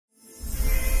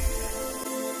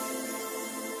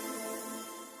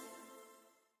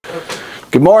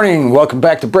Good morning, welcome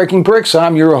back to Breaking Bricks.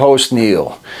 I'm your host,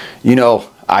 Neil. You know,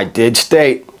 I did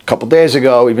state a couple days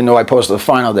ago, even though I posted the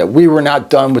final, that we were not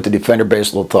done with the Defender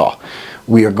base Lethal.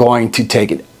 We are going to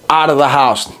take it out of the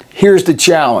house. Here's the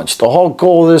challenge. The whole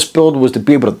goal of this build was to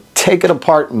be able to take it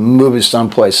apart and move it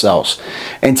someplace else.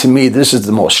 And to me, this is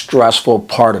the most stressful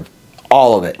part of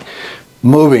all of it.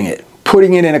 Moving it,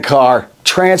 putting it in a car,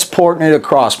 transporting it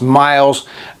across miles,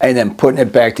 and then putting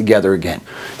it back together again.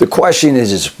 The question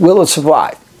is will it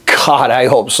survive? God, I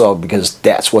hope so, because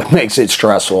that's what makes it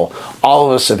stressful. All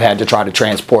of us have had to try to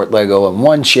transport Lego in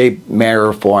one shape, manner,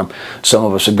 or form. Some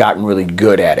of us have gotten really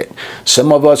good at it.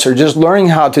 Some of us are just learning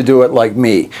how to do it like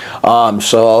me.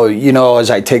 So, you know,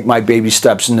 as I take my baby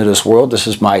steps into this world, this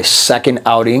is my second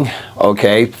outing,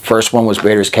 okay? First one was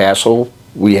Bader's Castle.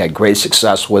 We had great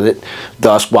success with it,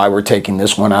 thus why we're taking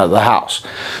this one out of the house.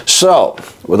 So,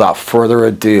 without further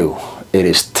ado, it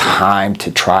is time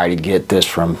to try to get this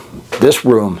from this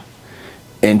room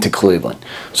into Cleveland.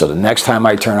 So the next time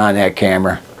I turn on that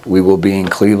camera, we will be in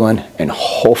Cleveland, and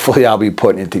hopefully I'll be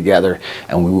putting it together,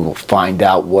 and we will find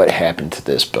out what happened to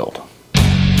this build.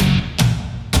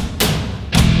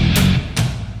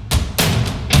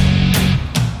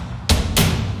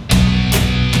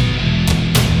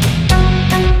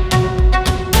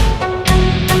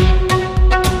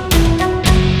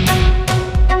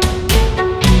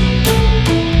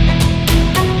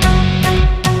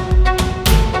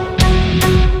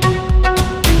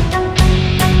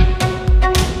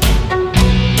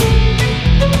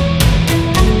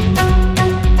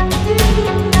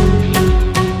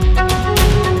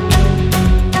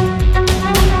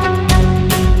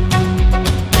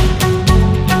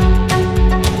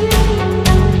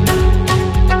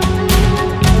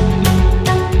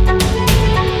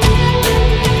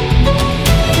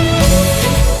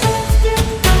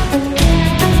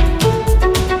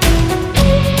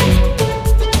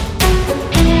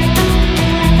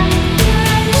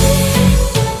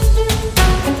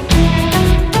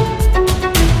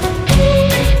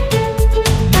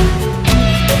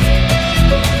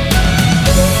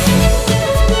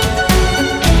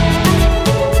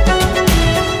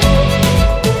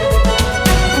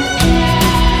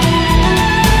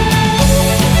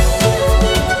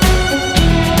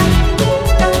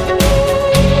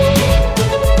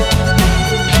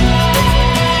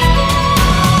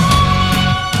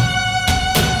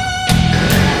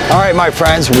 Alright, my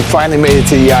friends, we finally made it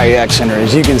to the IEX Center.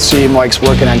 As you can see, Mike's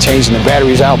working on changing the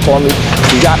batteries out for me.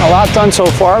 We've gotten a lot done so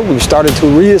far. We've started to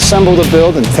reassemble the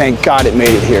build, and thank God it made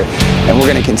it here. And we're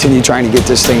going to continue trying to get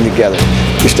this thing together.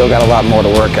 We still got a lot more to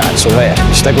work on, so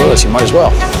yeah, stick with us, you might as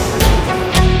well.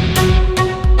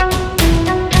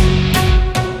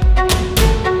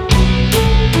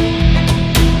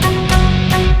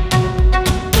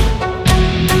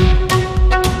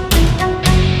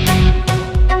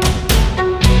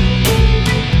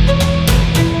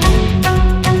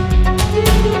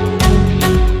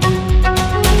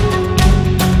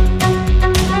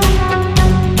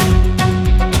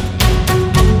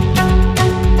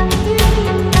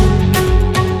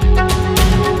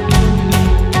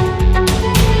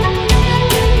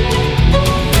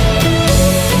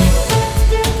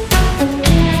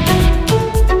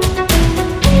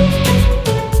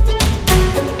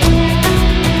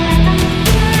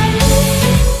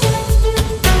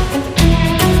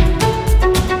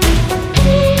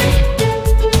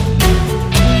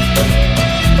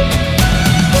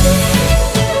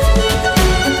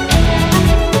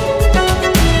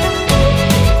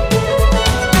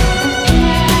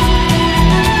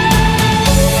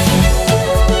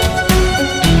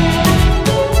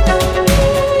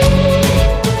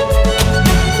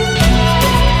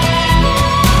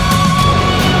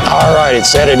 It's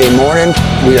Saturday morning.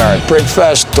 We are at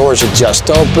Brickfest. Doors are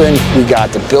just open. We got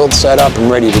the build set up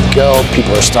and ready to go.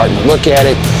 People are starting to look at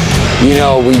it. You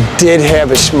know, we did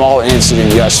have a small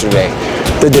incident yesterday.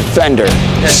 The Defender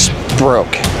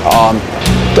broke.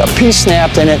 The piece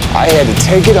snapped in it. I had to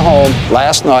take it home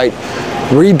last night,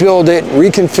 rebuild it,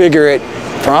 reconfigure it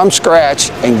from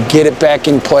scratch, and get it back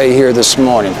in play here this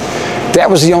morning. That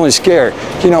was the only scare.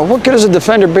 You know, what good is a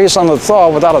Defender based on the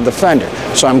Lethal without a Defender?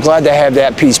 So I'm glad to have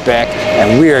that piece back,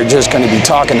 and we are just going to be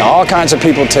talking to all kinds of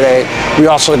people today. We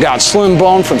also got Slim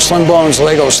Bone from Slim Bone's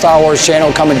Lego Star Wars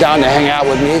channel coming down to hang out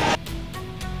with me.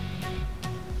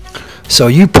 So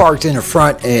you parked in the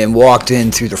front and walked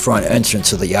in through the front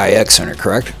entrance of the IEX Center,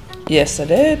 correct? Yes, I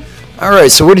did. All right,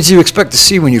 so what did you expect to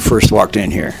see when you first walked in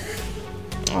here?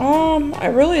 I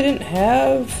really didn't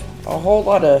have a whole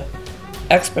lot of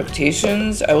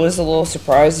expectations. I was a little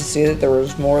surprised to see that there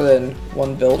was more than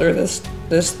one builder this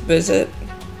visit.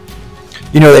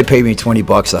 You know, they paid me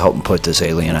 $20 to help them put this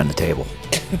alien on the table.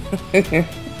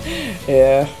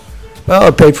 Yeah. Well,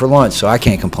 I paid for lunch, so I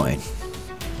can't complain.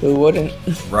 Who wouldn't?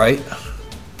 Right?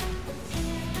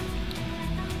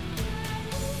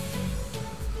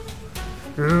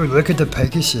 Ooh, look at the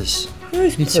Pegasus.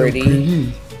 It's It's pretty. so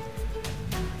pretty.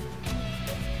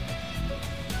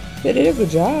 They did a good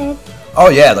job. Oh,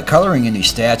 yeah, the coloring in these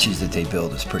statues that they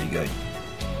build is pretty good.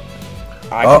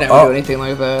 I could never do anything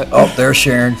like that. Oh, there's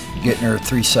Sharon getting her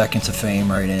 3 seconds of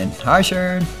fame right in. Hi,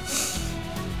 Sharon.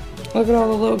 Look at all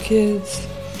the little kids.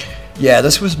 Yeah,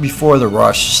 this was before the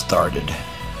rush started.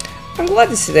 I'm glad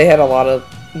to see they had a lot of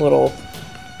little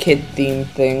kid-themed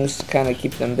things to kind of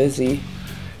keep them busy.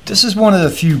 This is one of the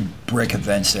few brick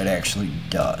events that actually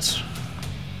does.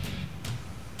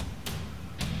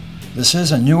 This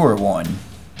is a newer one,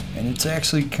 and it's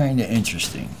actually kind of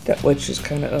interesting. That witch is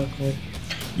kind of ugly.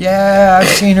 Yeah, I've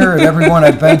seen her at every one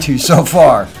I've been to so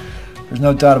far. There's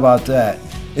no doubt about that.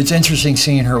 It's interesting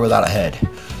seeing her without a head.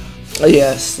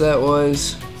 Yes, that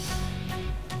was.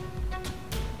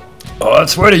 Oh,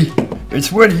 it's witty.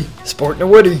 It's witty. Sporting a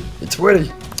witty. It's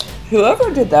witty.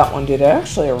 Whoever did that one did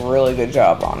actually a really good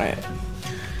job on it.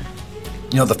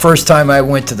 You know, the first time I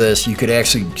went to this, you could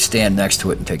actually stand next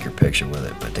to it and take your picture with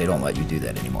it, but they don't let you do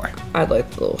that anymore. I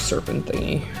like the little serpent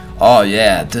thingy. Oh,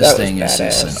 yeah, this That was thing is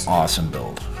just badass. an awesome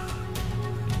build.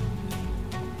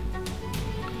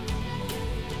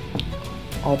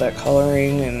 All that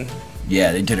coloring and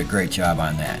Yeah, they did a great job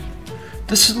on that.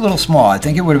 This is a little small. I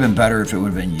think it would have been better if it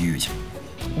would have been used.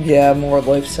 yeah, more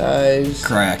life size.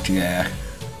 Correct, yeah.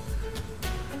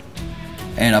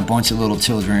 And a bunch of little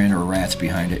children or rats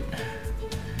behind it.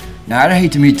 Now, I'd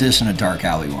hate to meet this in a dark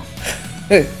alleyway.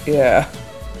 Yeah.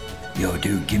 Yo,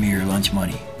 dude, give me your lunch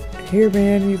money. Here,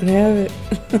 man, you can have it.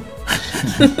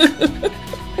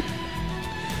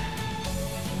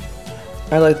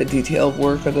 I like the detailed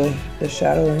work of the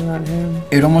shadowing on him.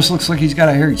 It almost looks like he's got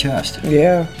a hairy chest.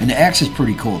 Yeah. And the axe is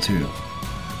pretty cool, too.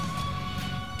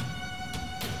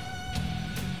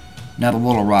 Now, the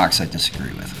little rocks I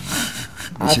disagree with.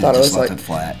 They I should thought have it just was left it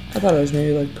flat. I thought it was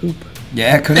maybe like poop.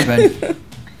 Yeah, it could have been.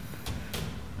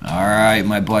 All right,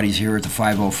 my buddies here at the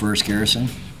 501st Garrison.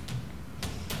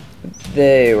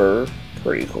 They were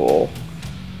pretty cool.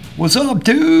 What's up,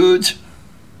 dudes?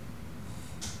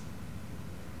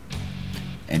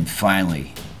 And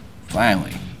finally,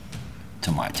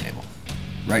 to my table,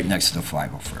 right next to the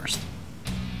 501st.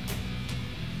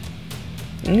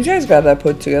 You guys got that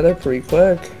put together pretty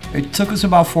quick. It took us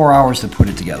about 4 hours to put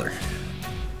it together.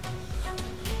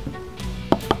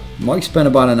 Mike spent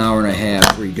about an hour and a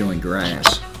half redoing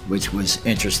grass, which was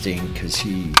interesting because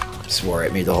he swore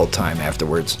at me the whole time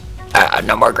afterwards.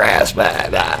 No more grass, blah,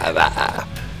 blah, blah.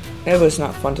 It was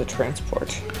not fun to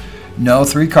transport. No,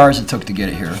 3 cars it took to get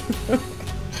it here.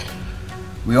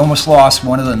 We almost lost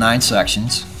one of the 9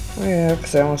 sections. Oh, yeah,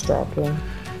 because I almost dropped one.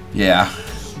 Yeah,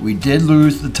 we did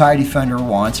lose the tie defender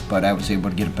once, but I was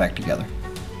able to get it back together.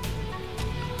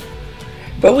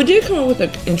 But we did come up with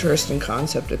an interesting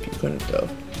concept if you couldn't, though.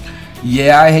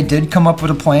 Yeah, I did come up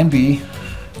with a plan B.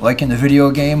 Like in the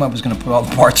video game, I was going to put all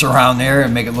the parts around there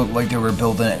and make it look like they were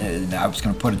building it, and I was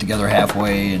going to put it together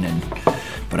halfway,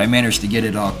 but I managed to get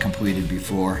it all completed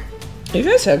before. You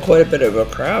guys had quite a bit of a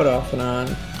crowd off and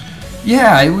on.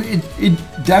 Yeah, it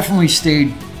definitely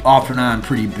stayed off and on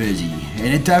pretty busy,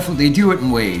 and they do it in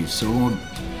waves, so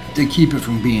they keep it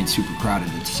from being super crowded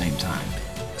at the same time.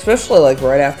 Especially like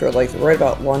right after, like right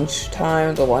about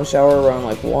lunchtime, the lunch hour around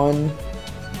like 1.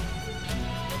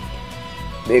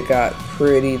 It got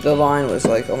pretty, the line was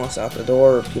like almost out the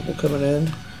door of people coming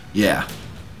in. Yeah.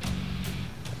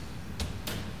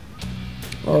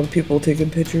 Or people taking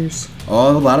pictures.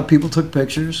 Oh, a lot of people took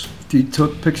pictures. They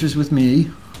took pictures with me,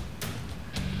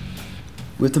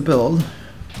 with the build.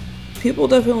 People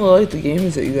definitely liked the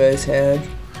games that you guys had.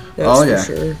 That's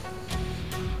for sure.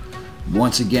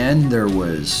 Once again, there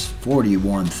was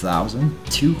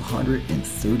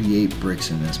 41,238 bricks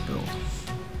in this build.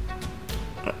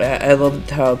 I loved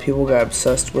how people got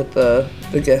obsessed with the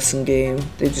guessing game.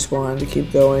 They just wanted to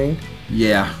keep going.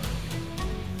 Yeah.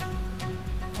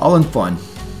 All in fun.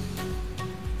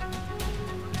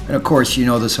 And of course, you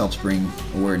know this helps bring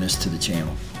awareness to the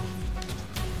channel.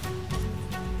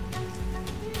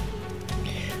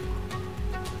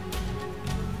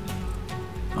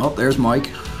 Oh, there's Mike.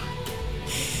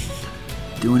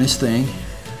 Doing his thing.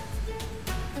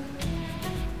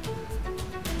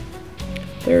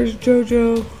 There's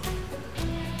JoJo.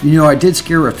 You know, I did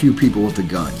scare a few people with the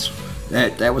guns.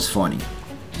 That was funny.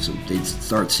 So they'd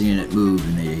start seeing it move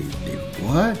and they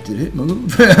what? Did it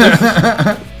move?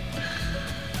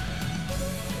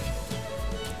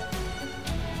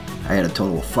 I had a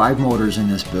total of 5 motors in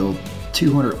this build,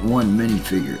 201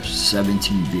 minifigures,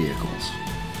 17 vehicles.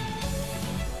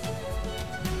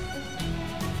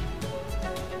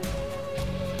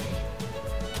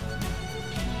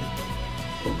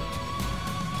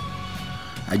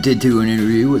 I did do an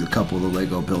interview with a couple of the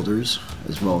Lego builders,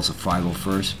 as well as a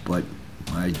 501st, but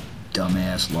my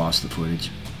dumbass lost the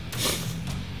footage.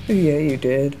 Yeah, you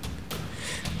did.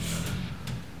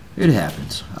 It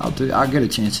happens. I'll get a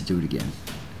chance to do it again.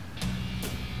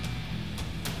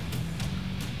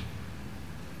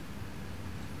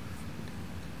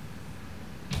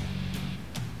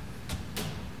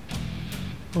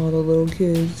 All the little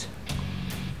kids.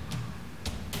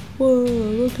 Whoa,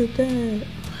 look at that.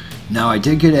 Now, I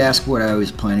did get asked what I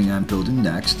was planning on building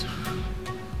next.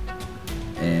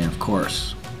 And of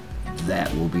course,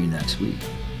 that will be next week.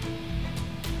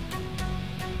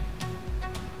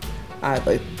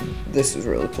 This is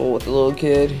really cool with the little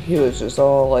kid. He was just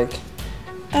all like,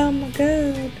 oh my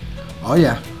god. Oh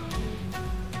yeah.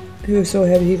 He was so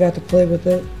happy he got to play with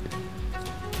it.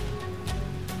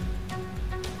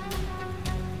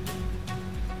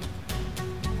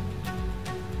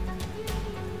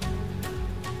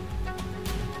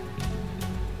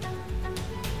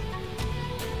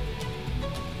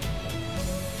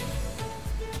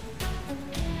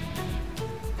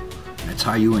 That's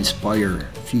how you inspire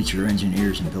future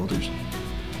engineers and builders.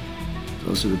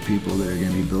 Those are the people that are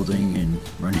going to be building and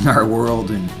running our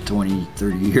world in 20,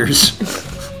 30 years.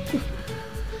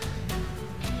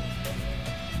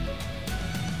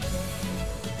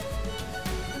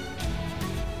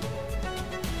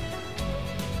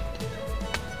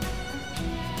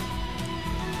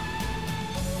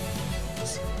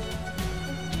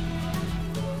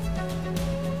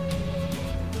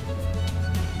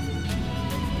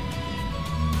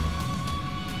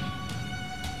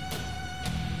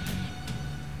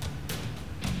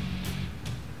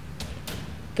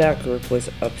 That group was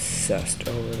obsessed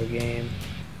over the game.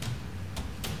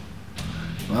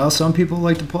 Well, some people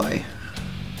like to play.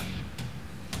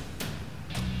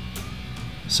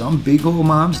 Some big old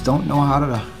moms don't know how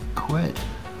to quit.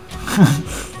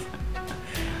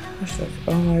 It's like,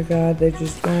 oh my god, they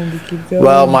just going to keep going.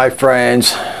 Well, my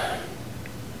friends,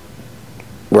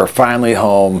 we're finally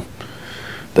home.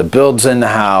 The build's in the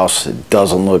house. It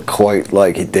doesn't look quite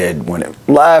like it did when it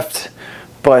left,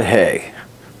 but hey,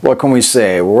 what can we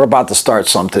say? We're about to start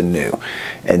something new,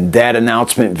 and that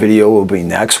announcement video will be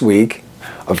next week.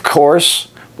 Of course,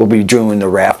 we'll be doing the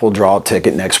raffle draw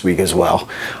ticket next week as well.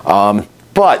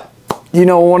 But you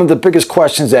know, one of the biggest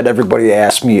questions that everybody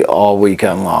asked me all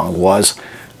weekend long was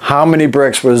how many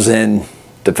bricks was in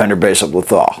Defender Base of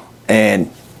Lethal.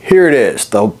 And here it is,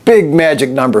 the big magic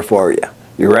number for you.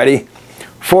 You ready?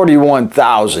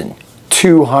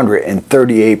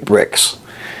 41,238 bricks.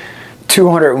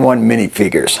 201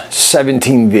 minifigures,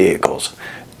 17 vehicles.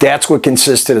 That's what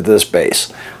consisted of this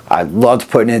base. I loved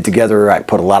putting it together. I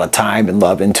put a lot of time and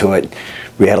love into it.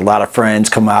 We had a lot of friends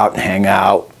come out and hang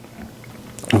out.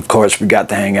 Of course, we got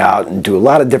to hang out and do a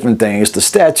lot of different things. The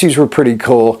statues were pretty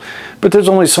cool, but there's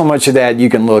only so much of that you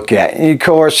can look at. And of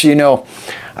course, you know,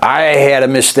 I had a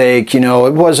mistake. You know,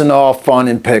 it wasn't all fun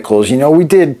and pickles. You know, we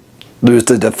did lose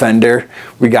the Defender.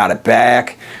 We got it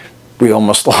back. We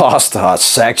almost lost a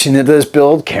section of this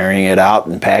build, carrying it out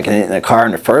and packing it in the car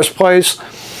in the first place.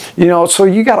 You know, so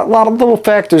you got a lot of little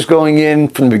factors going in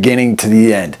from the beginning to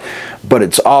the end. But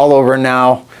it's all over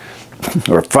now.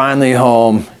 We're finally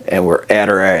home and we're at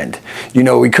our end. You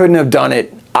know, we couldn't have done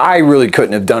it. I really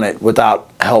couldn't have done it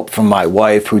without help from my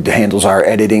wife, who handles our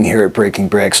editing here at Breaking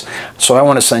Bricks. So I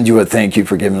want to send you a thank you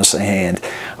for giving us a hand.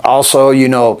 Also, you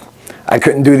know, I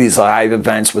couldn't do these live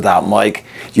events without Mike.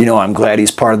 You know, I'm glad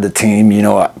he's part of the team. You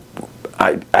know,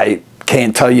 I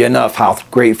can't tell you enough how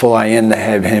grateful I am to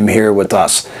have him here with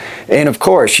us. And of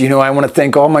course, you know, I want to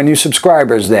thank all my new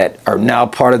subscribers that are now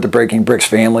part of the Breaking Bricks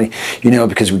family, you know,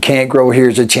 because we can't grow here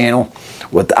as a channel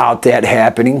without that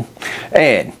happening.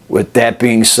 And with that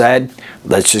being said,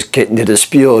 let's just get into the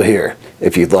spiel here.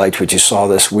 If you liked what you saw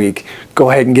this week, go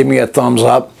ahead and give me a thumbs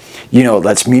up. You know, it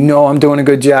lets me know I'm doing a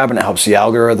good job and it helps the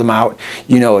algorithm out.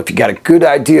 You know, if you got a good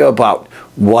idea about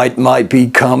what might be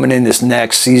coming in this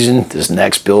next season, this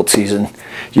next build season,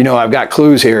 you know, I've got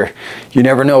clues here. You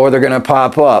never know where they're going to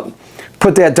pop up.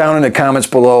 Put that down in the comments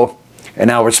below and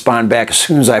I'll respond back as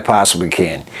soon as I possibly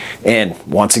can. And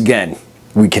once again,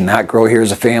 we cannot grow here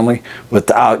as a family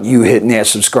without you hitting that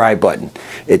subscribe button.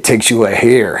 It takes you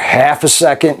half a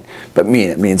second, but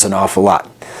it means an awful lot.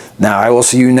 Now, I will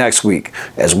see you next week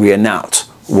as we announce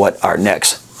what our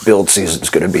next build season is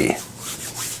going to be.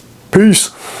 Peace.